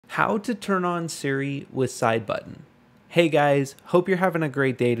How to turn on Siri with side button. Hey guys, hope you're having a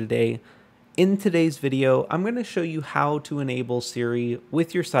great day today. In today's video, I'm going to show you how to enable Siri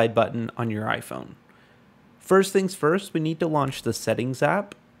with your side button on your iPhone. First things first, we need to launch the Settings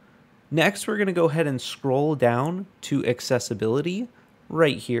app. Next, we're going to go ahead and scroll down to Accessibility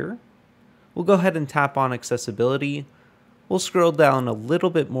right here. We'll go ahead and tap on Accessibility. We'll scroll down a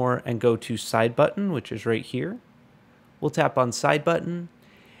little bit more and go to Side Button, which is right here. We'll tap on Side Button.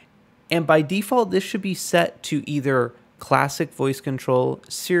 And by default, this should be set to either classic voice control,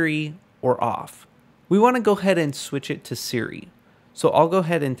 Siri, or off. We want to go ahead and switch it to Siri. So I'll go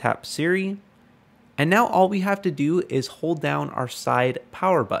ahead and tap Siri. And now all we have to do is hold down our side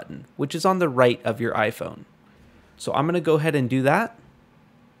power button, which is on the right of your iPhone. So I'm going to go ahead and do that.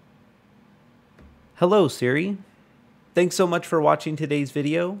 Hello, Siri. Thanks so much for watching today's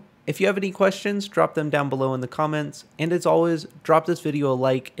video. If you have any questions, drop them down below in the comments. And as always, drop this video a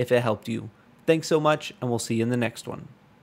like if it helped you. Thanks so much, and we'll see you in the next one.